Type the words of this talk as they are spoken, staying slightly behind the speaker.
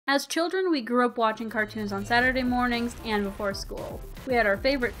As children, we grew up watching cartoons on Saturday mornings and before school. We had our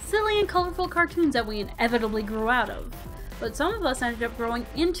favorite silly and colorful cartoons that we inevitably grew out of. But some of us ended up growing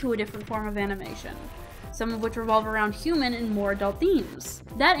into a different form of animation, some of which revolve around human and more adult themes.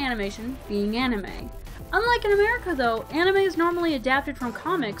 That animation being anime. Unlike in America though, anime is normally adapted from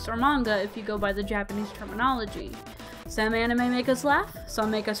comics or manga if you go by the Japanese terminology. Some anime make us laugh,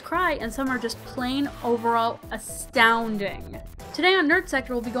 some make us cry, and some are just plain overall astounding. Today on Nerd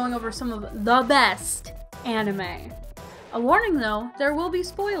Sector we'll be going over some of the best anime. A warning though, there will be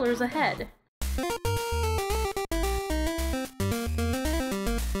spoilers ahead.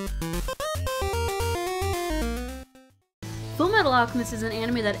 Fullmetal Alchemist is an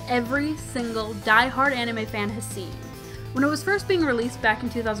anime that every single die-hard anime fan has seen. When it was first being released back in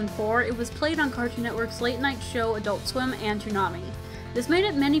 2004, it was played on Cartoon Network's late-night show Adult Swim and Toonami. This made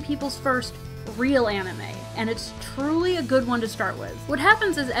it many people's first real anime, and it's truly a good one to start with. What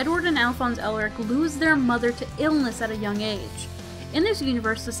happens is Edward and Alphonse Elric lose their mother to illness at a young age. In this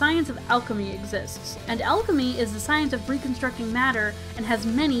universe, the science of alchemy exists, and alchemy is the science of reconstructing matter and has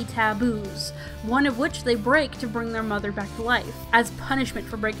many taboos, one of which they break to bring their mother back to life. As punishment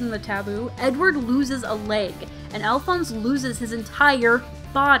for breaking the taboo, Edward loses a leg, and Alphonse loses his entire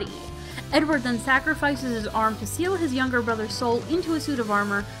body. Edward then sacrifices his arm to seal his younger brother's soul into a suit of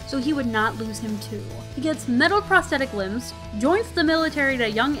armor so he would not lose him too. He gets metal prosthetic limbs, joins the military at a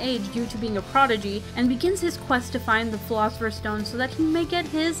young age due to being a prodigy, and begins his quest to find the Philosopher's Stone so that he may get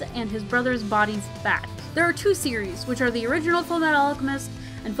his and his brother's bodies back. There are two series, which are the original Fullmetal Alchemist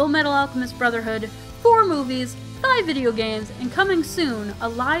and Fullmetal Alchemist Brotherhood, 4 movies, 5 video games, and coming soon, a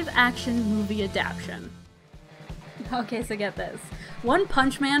live-action movie adaptation. Okay, so get this. One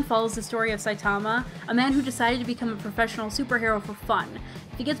Punch Man follows the story of Saitama, a man who decided to become a professional superhero for fun.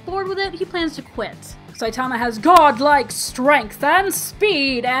 If he gets bored with it, he plans to quit. Saitama has godlike strength and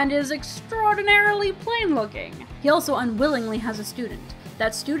speed and is extraordinarily plain-looking. He also unwillingly has a student.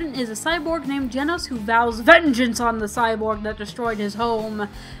 That student is a cyborg named Genos who vows vengeance on the cyborg that destroyed his home.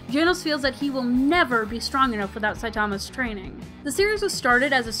 Genos feels that he will never be strong enough without Saitama's training. The series was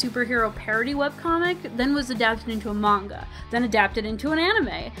started as a superhero parody webcomic, then was adapted into a manga, then adapted into an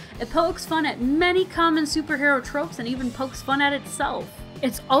anime. It pokes fun at many common superhero tropes and even pokes fun at itself.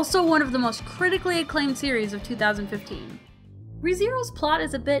 It's also one of the most critically acclaimed series of 2015. ReZero's plot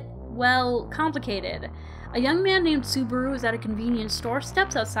is a bit, well, complicated. A young man named Subaru is at a convenience store,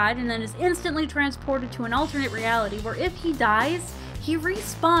 steps outside, and then is instantly transported to an alternate reality where if he dies, he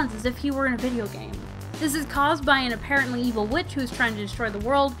respawns as if he were in a video game. This is caused by an apparently evil witch who is trying to destroy the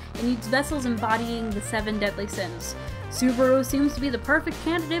world and needs vessels embodying the 7 deadly sins. Subaru seems to be the perfect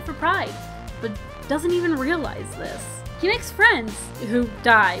candidate for Pride, but doesn't even realize this. He makes friends who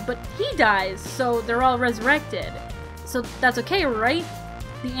die, but he dies, so they're all resurrected. So that's okay, right?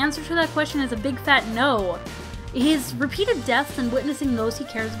 The answer to that question is a big fat no. His repeated deaths and witnessing those he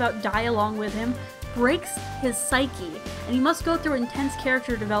cares about die along with him breaks his psyche, and he must go through intense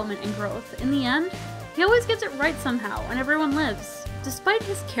character development and growth. In the end, he always gets it right somehow, and everyone lives. Despite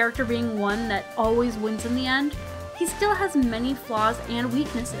his character being one that always wins in the end, he still has many flaws and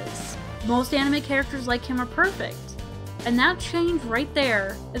weaknesses. Most anime characters like him are perfect, and that change right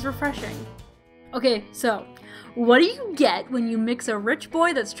there is refreshing. Okay, so what do you get when you mix a rich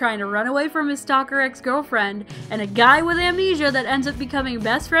boy that's trying to run away from his stalker ex-girlfriend and a guy with amnesia that ends up becoming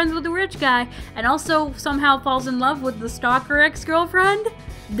best friends with the rich guy and also somehow falls in love with the stalker ex-girlfriend?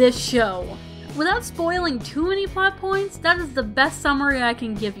 This show. Without spoiling too many plot points, that is the best summary I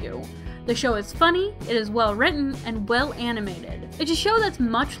can give you. The show is funny, it is well written, and well animated. It's a show that's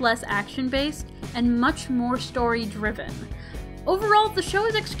much less action-based and much more story-driven. Overall, the show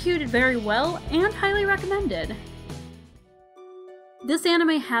is executed very well and highly recommended. This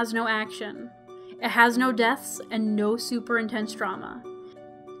anime has no action. It has no deaths and no super intense drama.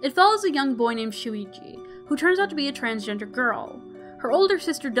 It follows a young boy named Shuichi, who turns out to be a transgender girl. Her older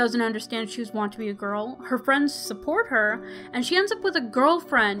sister doesn't understand she wants to be a girl, her friends support her, and she ends up with a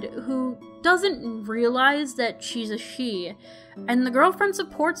girlfriend who doesn't realize that she's a she, and the girlfriend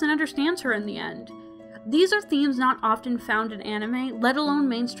supports and understands her in the end. These are themes not often found in anime, let alone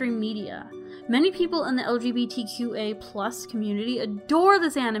mainstream media. Many people in the LGBTQA+ community adore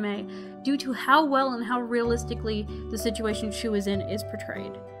this anime due to how well and how realistically the situation Shu is in is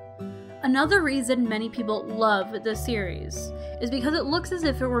portrayed. Another reason many people love this series is because it looks as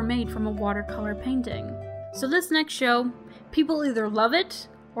if it were made from a watercolor painting. So this next show, people either love it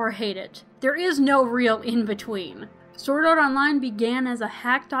or hate it. There is no real in-between. Sword Art Online began as a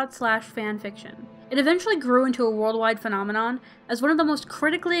hack.slash fanfiction. It eventually grew into a worldwide phenomenon as one of the most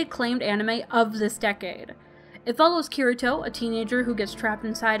critically acclaimed anime of this decade. It follows Kirito, a teenager who gets trapped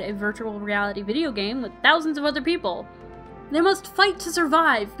inside a virtual reality video game with thousands of other people. They must fight to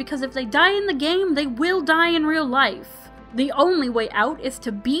survive, because if they die in the game, they will die in real life. The only way out is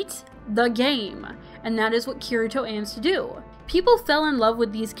to beat the game, and that is what Kirito aims to do. People fell in love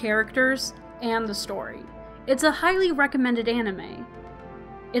with these characters and the story. It's a highly recommended anime.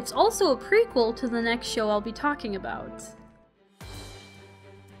 It's also a prequel to the next show I'll be talking about.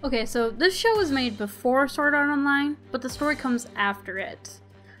 Okay, so this show was made before Sword Art Online, but the story comes after it.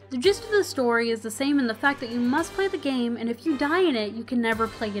 The gist of the story is the same in the fact that you must play the game, and if you die in it, you can never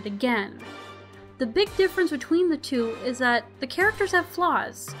play it again. The big difference between the two is that the characters have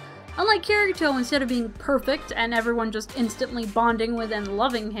flaws. Unlike Kirito, instead of being perfect and everyone just instantly bonding with and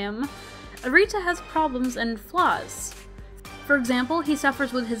loving him, Arita has problems and flaws. For example, he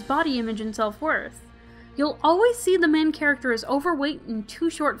suffers with his body image and self-worth. You'll always see the main character as overweight and too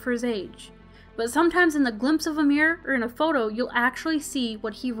short for his age, but sometimes in the glimpse of a mirror or in a photo, you'll actually see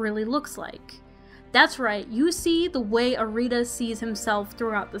what he really looks like. That's right, you see the way Arita sees himself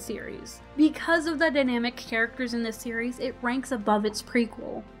throughout the series. Because of the dynamic characters in this series, it ranks above its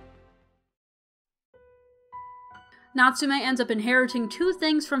prequel. Natsume ends up inheriting two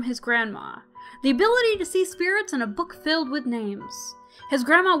things from his grandma: the ability to see spirits and a book filled with names. His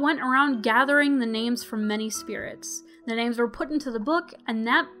grandma went around gathering the names from many spirits. The names were put into the book, and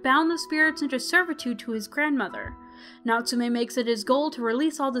that bound the spirits into servitude to his grandmother. Natsume makes it his goal to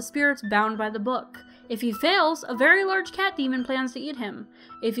release all the spirits bound by the book. If he fails, a very large cat demon plans to eat him.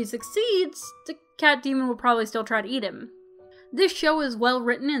 If he succeeds, the cat demon will probably still try to eat him. This show is well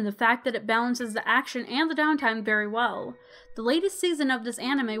written in the fact that it balances the action and the downtime very well. The latest season of this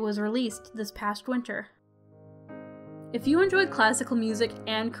anime was released this past winter. If you enjoyed classical music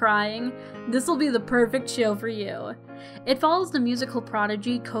and crying, this will be the perfect show for you. It follows the musical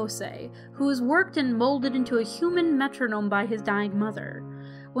prodigy Kosei, who is worked and molded into a human metronome by his dying mother.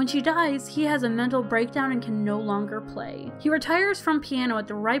 When she dies, he has a mental breakdown and can no longer play. He retires from piano at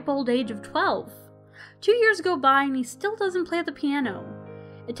the ripe old age of 12. 2 years go by and he still doesn't play the piano.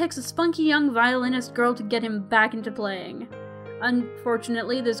 It takes a spunky young violinist girl to get him back into playing.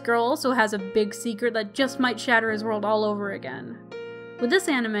 Unfortunately, this girl also has a big secret that just might shatter his world all over again. With this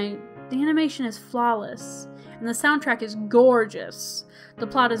anime, the animation is flawless, and the soundtrack is gorgeous. The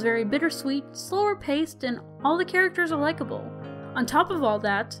plot is very bittersweet, slower paced, and all the characters are likable. On top of all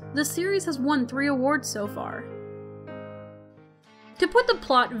that, the series has won 3 awards so far. To put the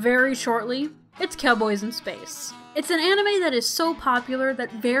plot very shortly, it's cowboys in space. It's an anime that is so popular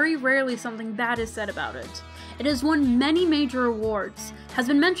that very rarely something bad is said about it. It has won many major awards, has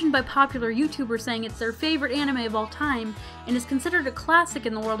been mentioned by popular YouTubers saying it's their favorite anime of all time, and is considered a classic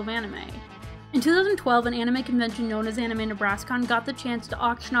in the world of anime. In 2012, an anime convention known as Anime Nebraskan got the chance to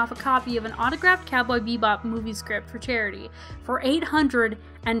auction off a copy of an autographed Cowboy Bebop movie script for charity for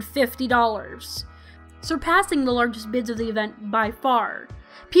 $850, surpassing the largest bids of the event by far.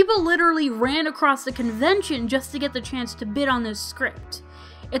 People literally ran across the convention just to get the chance to bid on this script.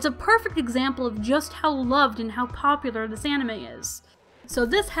 It's a perfect example of just how loved and how popular this anime is. So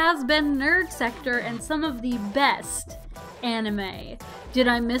this has been Nerd Sector and some of the best anime. Did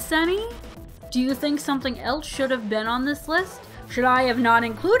I miss any? Do you think something else should have been on this list? Should I have not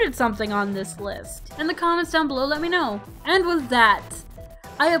included something on this list? In the comments down below, let me know. And with that,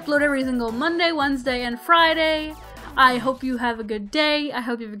 I upload every single Monday, Wednesday, and Friday. I hope you have a good day. I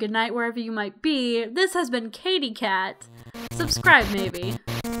hope you have a good night wherever you might be. This has been itsKaityCat. Subscribe maybe.